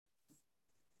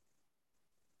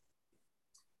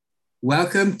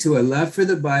Welcome to A Love for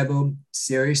the Bible,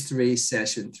 Series 3,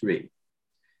 Session 3.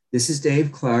 This is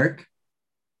Dave Clark.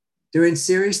 During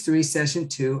Series 3, Session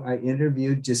 2, I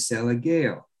interviewed Gisela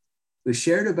Gale, who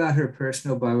shared about her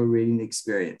personal Bible reading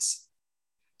experience.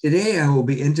 Today, I will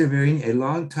be interviewing a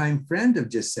longtime friend of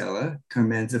Gisela,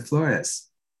 Carmenza Florez.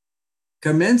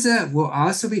 Carmenza will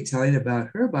also be telling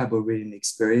about her Bible reading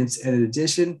experience, and in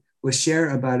addition, will share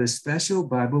about a special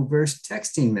Bible verse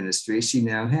texting ministry she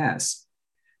now has.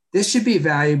 This should be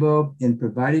valuable in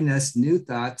providing us new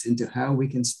thoughts into how we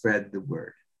can spread the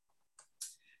word.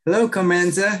 Hello,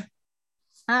 Carmenza.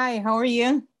 Hi, how are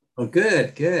you? Oh,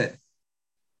 good.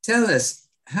 Tell us,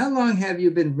 how long have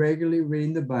you been regularly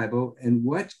reading the Bible, and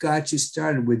what got you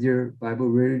started with your Bible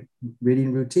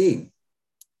reading routine?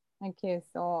 Okay,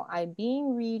 so I've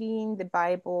been reading the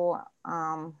Bible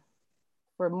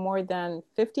for more than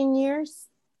 15 years.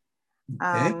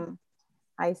 Okay.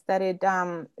 I started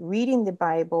reading the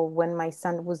Bible when my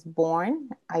son was born.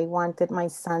 I wanted my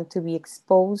son to be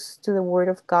exposed to the Word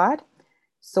of God.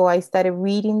 So I started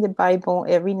reading the Bible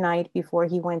every night before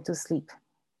he went to sleep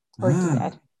or to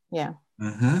bed. Yeah.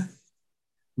 Uh-huh.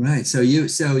 Right. So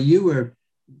you were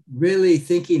really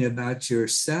thinking about your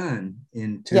son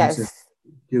in terms of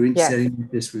Yes. setting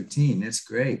this routine. That's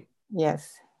great.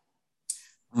 Yes.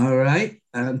 All right.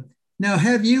 Now,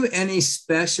 have you any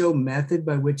special method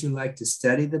by which you like to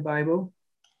study the Bible?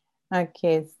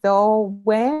 Okay, so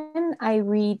when I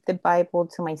read the Bible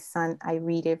to my son, I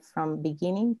read it from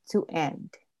beginning to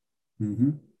end.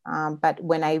 Mm-hmm. But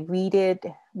when I read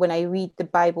the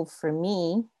Bible for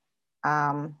me,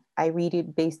 I read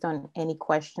it based on any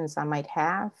questions I might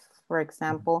have. For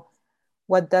example,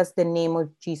 what does the name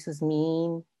of Jesus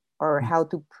mean, or how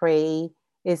to pray?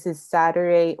 Is it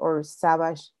Saturday or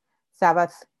Sabbath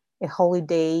a holy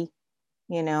day?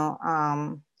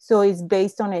 So it's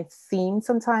based on a theme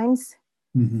sometimes.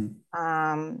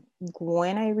 Mm-hmm.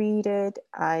 When I read it,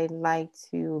 I like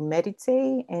to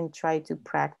meditate and try to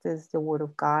practice the Word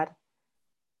of God.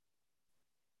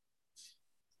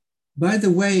 By the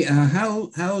way,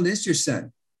 how old is your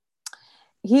son?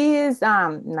 He is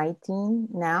 19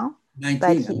 now,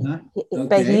 but 19. he, Uh-huh.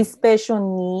 but Okay. he's special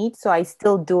needs, so I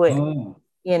still do it. Oh,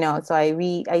 So I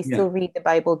yeah. still read the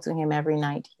Bible to him every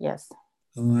night. Yes.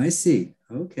 Oh, I see.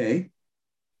 Okay.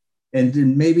 And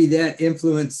then maybe that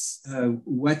influence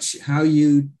how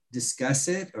you discuss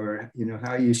it, or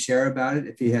how you share about it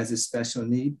if he has a special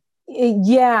need.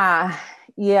 Yeah.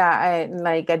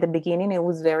 Like at the beginning, it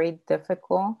was very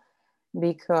difficult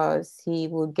because he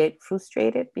would get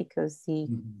frustrated because he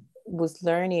Mm-hmm. was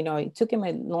learning, it took him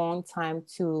a long time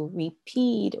to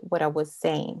repeat what I was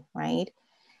saying, right?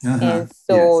 Uh-huh. And Yes.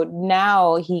 so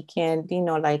now he can,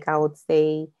 like I would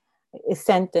say a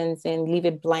sentence and leave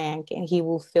it blank and he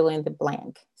will fill in the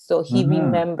blank. So he Uh-huh.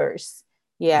 remembers.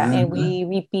 Yeah. And Uh-huh. we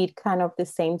repeat kind of the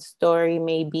same story,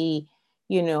 maybe,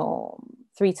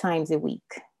 3 times a week,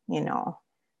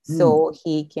 Hmm. so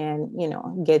he can,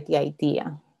 get the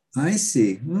idea. I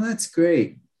see. Well, that's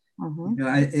great. Mm-hmm.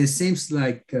 It seems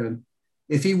like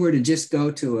if he were to just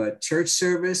go to a church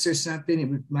service or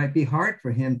something, might be hard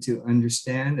for him to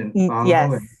understand and follow.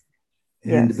 Yes.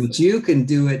 And Yes. but you can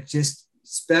do it just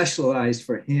specialized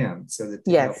for him, so that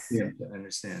to help Yes. him to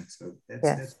understand. So that's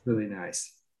Yes. really nice.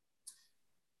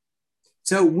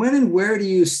 So when and where do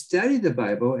you study the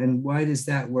Bible, and why does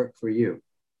that work for you?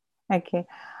 Okay.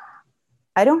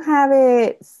 I don't have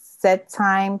a set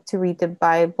time to read the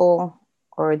Bible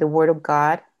or the Word of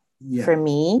God for Yeah,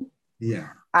 me. yeah.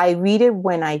 I read it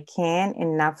when I can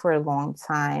and not for a long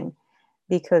time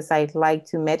because I like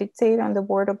to meditate on the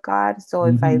Word of God. So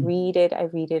if Mm-hmm. I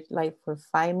read it like for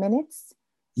 5 minutes.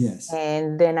 Yes.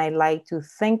 And then I like to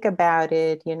think about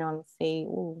it, and say,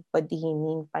 "Ooh, what did he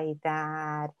mean by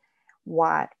that?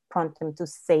 What prompted him to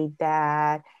say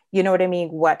that? You know what I mean?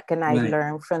 What can I Right.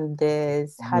 learn from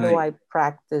this? How do Right. I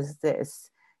practice this?"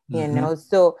 Uh-huh.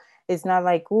 So it's not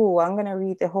like, "Oh, I'm going to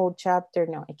read the whole chapter."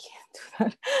 No, I can't do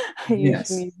that. I Yes.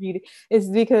 usually read it. It's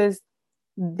because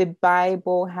the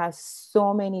Bible has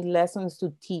so many lessons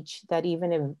to teach that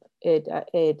even if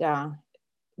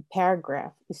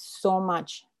paragraph is so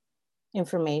much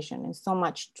information and so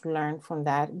much to learn from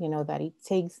that, that it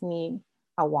takes me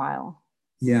a while.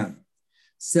 Yeah.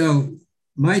 So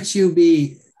might you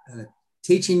be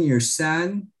teaching your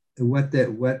son what the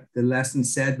lesson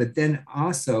said, but then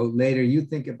also later you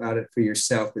think about it for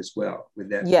yourself as well? Would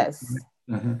that be Yes. correct?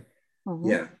 Uh-huh. Mhm.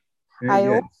 Yeah. Very I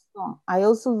good.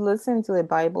 also listen to the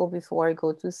Bible before I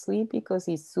go to sleep because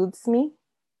it suits me,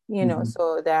 Mhm.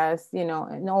 so that's,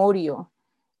 an audio.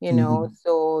 you know. Mhm.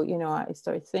 So, you know, I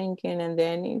start thinking, and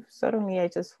then if suddenly I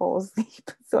just fall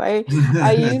asleep. So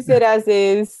I use it as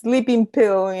a sleeping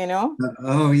pill, you know.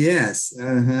 Oh, yes.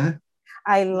 Uh-huh.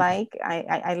 I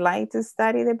like to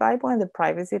study the Bible in the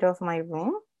privacy of my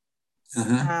room.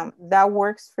 Uh-huh. That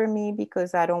works for me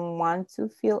because I don't want to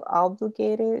feel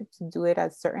obligated to do it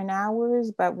at certain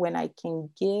hours, but when I can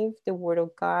give the Word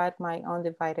of God my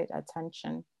undivided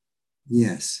attention.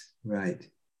 Yes, right.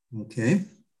 Okay.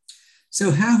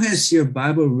 So how has your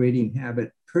Bible reading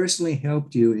habit personally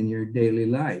helped you in your daily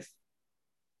life?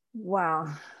 Wow.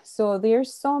 So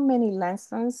there's so many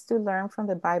lessons to learn from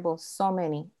the Bible, so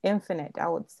many, infinite, I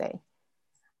would say,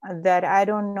 that I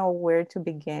don't know where to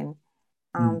begin.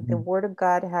 The Mhm. Word of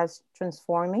God has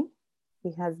transformed me.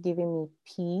 It has given me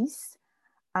peace.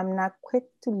 I'm not quick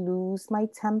to lose my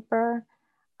temper.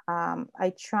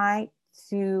 I try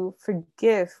to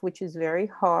forgive, which is very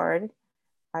hard.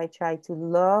 I try to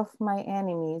love my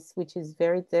enemies, which is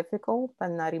very difficult,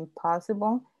 but not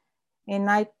impossible. And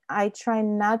I try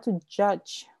not to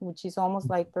judge, which is almost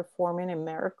like performing a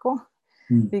miracle,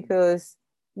 Mhm. because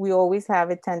we always have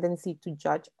a tendency to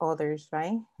judge others,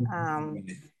 right? Um,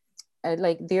 Right.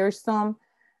 like there are some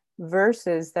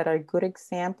verses that are good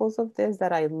examples of this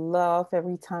that I love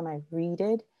every time I read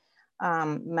it.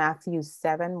 Matthew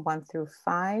 7, 1 through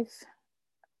 5.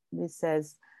 It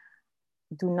says,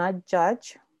 do not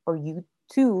judge, or you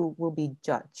too will be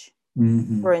judged.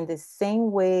 For Mhm. in the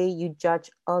same way you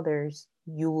judge others,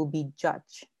 you will be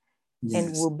judged. And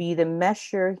Yes. will be the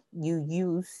measure you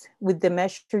use. With the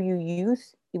measure you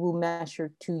use, it will measure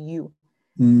to you.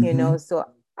 You know, Mhm. so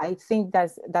I think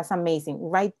that's amazing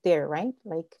right there, right?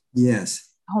 Like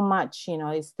Yes. how much, you know,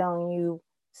 it's telling you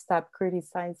stop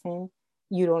criticizing.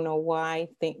 You don't know why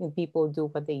people do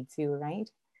what they do, right?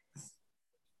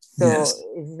 So Yes.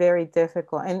 it's very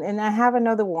difficult. And I have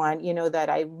another one, you know, that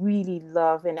I really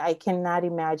love, and I cannot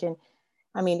imagine,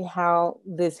 I mean, how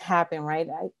this happened, right?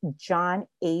 John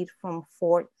 8 from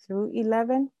 4 through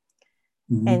 11,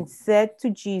 Mhm. and said to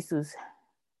Jesus,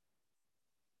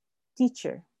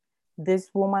 teacher,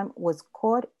 this woman was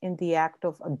caught in the act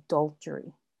of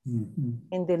adultery. Mhm.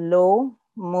 In the law,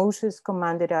 Moses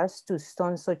commanded us to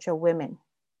stone such a woman.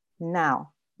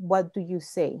 Now, what do you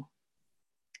say?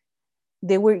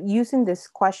 They were using this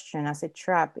question as a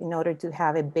trap in order to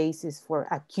have a basis for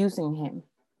accusing him.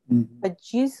 Mhm. But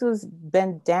Jesus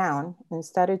bent down and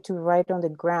started to write on the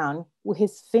ground with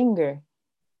his finger.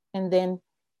 And then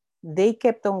they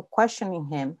kept on questioning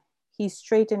him. He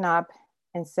straightened up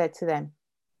and said to them,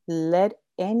 let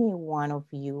any one of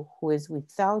you who is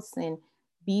without sin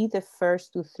be the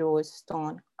first to throw a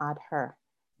stone at her.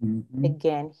 Mhm.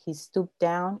 Again, he stooped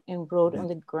down and wrote on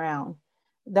the ground.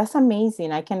 That's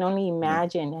amazing. I can only Right.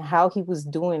 imagine how he was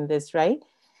doing this, right?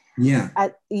 Yeah.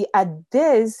 At, at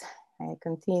this, I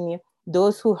continue,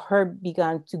 those who heard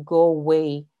began to go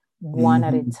away one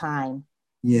at a Mhm. time.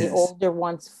 The Yes. older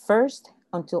ones first,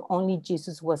 until only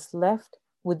Jesus was left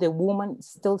with the woman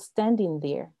still standing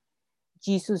there.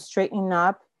 Jesus straightened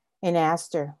up and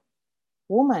asked her,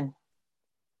 woman,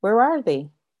 where are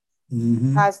they?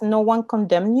 Mhm. Has no one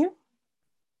condemned you?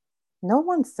 No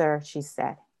one, sir, she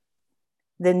said.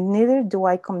 Then neither do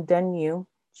I condemn you,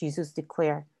 Jesus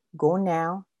declared. Go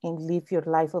now and live your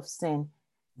life of sin.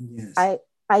 Yes. I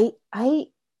I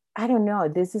I I don't know.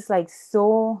 This is like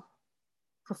so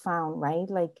profound, right?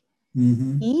 Like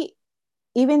Mhm. he,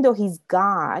 even though he's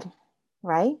God,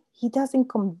 right? He doesn't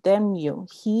condemn you.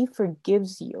 He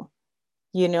forgives you,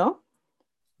 you know?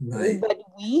 Right. But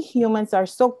we humans are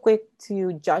so quick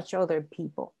to judge other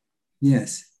people,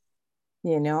 Yes.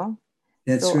 you know?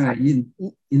 That's So right. You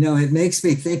know, it makes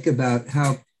me think about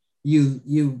how you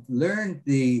learned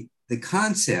the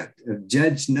concept of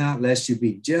judge not lest you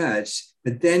be judged,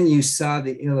 but then you saw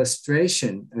the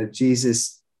illustration of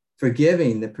Jesus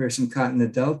forgiving the person caught in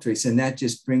adultery, and that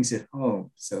just brings it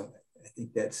home. So I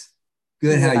think that's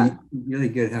good how yeah, you really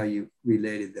good how you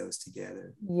related those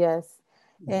together. yes.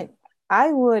 Yeah. And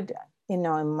I would, you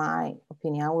know, in my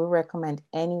opinion, I would recommend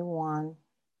anyone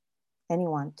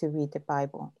to read the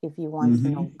Bible. If you want to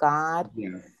know Mm-hmm. God,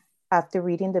 Yeah. after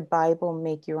reading the Bible,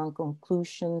 make your own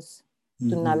conclusions.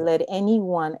 Do not Mm-hmm. let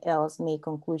anyone else make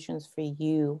conclusions for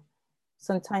you.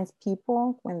 Sometimes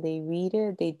people, when they read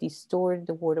it, they distort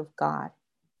the word of God,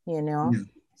 you know? Yeah.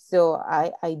 So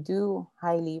I do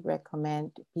highly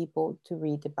recommend people to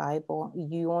read the Bible.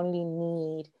 You only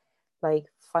need like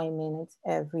 5 minutes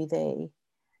every day.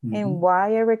 And Mm-hmm.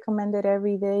 why I recommend it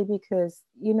every day? Because,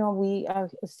 you know, we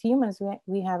as humans,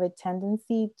 we have a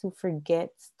tendency to forget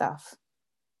stuff,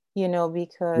 you know,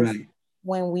 because Right.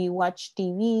 when we watch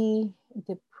TV,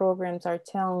 the programs are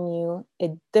telling you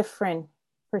a different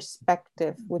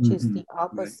perspective, which is the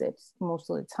opposite most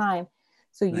of the time.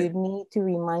 So you need to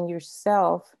remind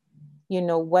yourself,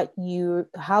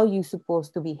 how you're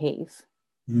supposed to behave.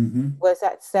 What's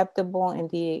acceptable in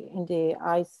the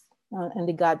eyes,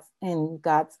 in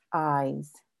God's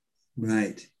eyes.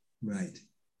 Right.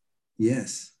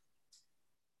 Yes.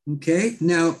 Okay.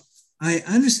 Now, I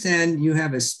understand you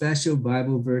have a special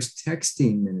Bible verse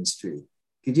texting ministry.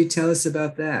 Could you tell us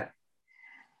about that?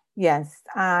 Yes,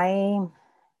 I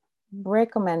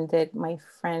recommended my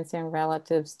friends and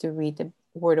relatives to read the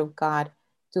Word of God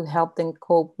to help them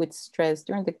cope with stress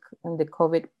during the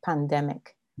COVID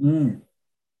pandemic.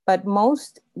 But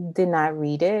most did not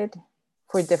read it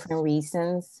for different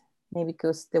reasons, maybe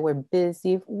because they were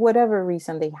busy, whatever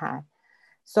reason they had.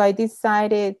 So I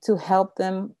decided to help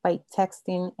them by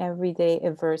texting every day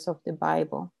a verse of the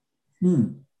Bible.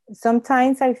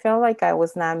 Sometimes I felt like I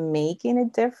was not making a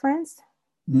difference,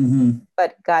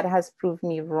 but God has proved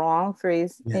me wrong. For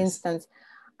instance,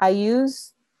 I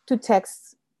used to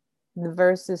text the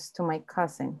verses to my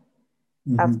cousin.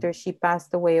 After she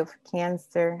passed away of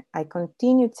cancer, I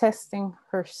continued texting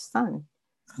her son,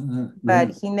 but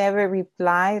he never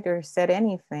replied or said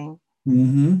anything.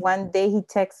 One day he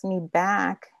texted me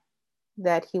back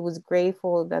that he was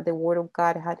grateful that the Word of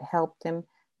God had helped him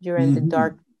during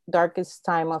the darkest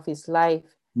time of his life.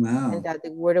 And that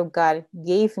the Word of God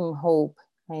gave him hope.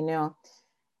 I know.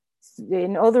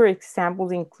 And other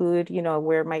examples include,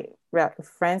 where my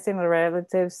friends and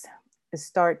relatives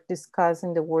start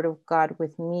discussing the Word of God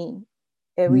with me.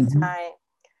 Every time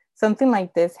something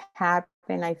like this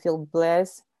happens, I feel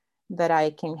blessed that I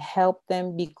can help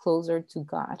them be closer to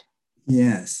God.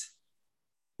 Yes.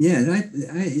 Yeah,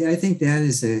 I think that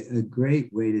is a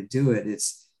great way to do it.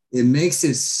 It makes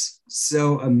it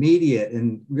so immediate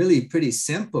and really pretty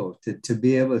simple to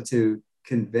be able to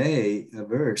convey a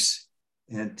verse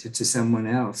and to someone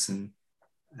else. And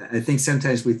I think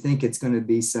sometimes we think it's going to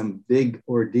be some big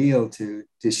ordeal to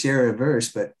share a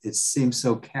verse, but it seems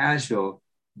so casual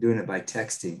doing it by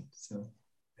texting. So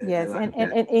yes,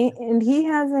 and he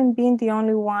hasn't been the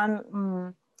only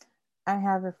one. I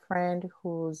have a friend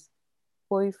whose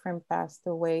boyfriend passed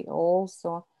away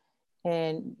also,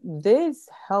 and this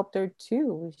helped her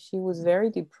too. She was very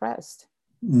depressed,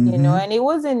 and it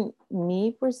wasn't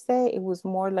me per se, it was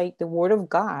more like the Word of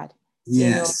God.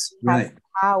 Yes, has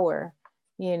power,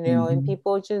 and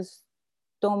people just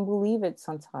don't believe it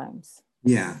sometimes.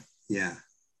 Yeah.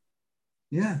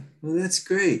 Well, that's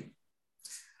great.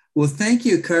 Well, thank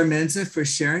you, Carmenza, for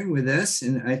sharing with us.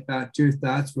 And I thought your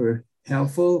thoughts were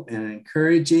helpful and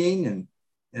encouraging. And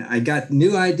I got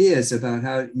new ideas about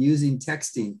how using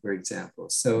texting, for example.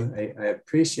 So I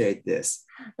appreciate this.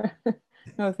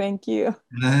 No, thank you.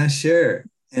 Sure.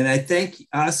 And I thank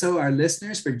also our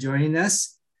listeners for joining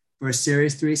us for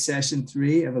Series 3, Session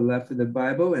 3 of A Love for the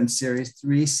Bible. And Series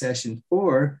 3, Session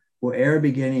 4 will air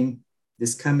beginning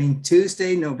this coming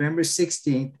Tuesday, November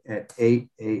 16th at 8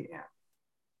 a.m.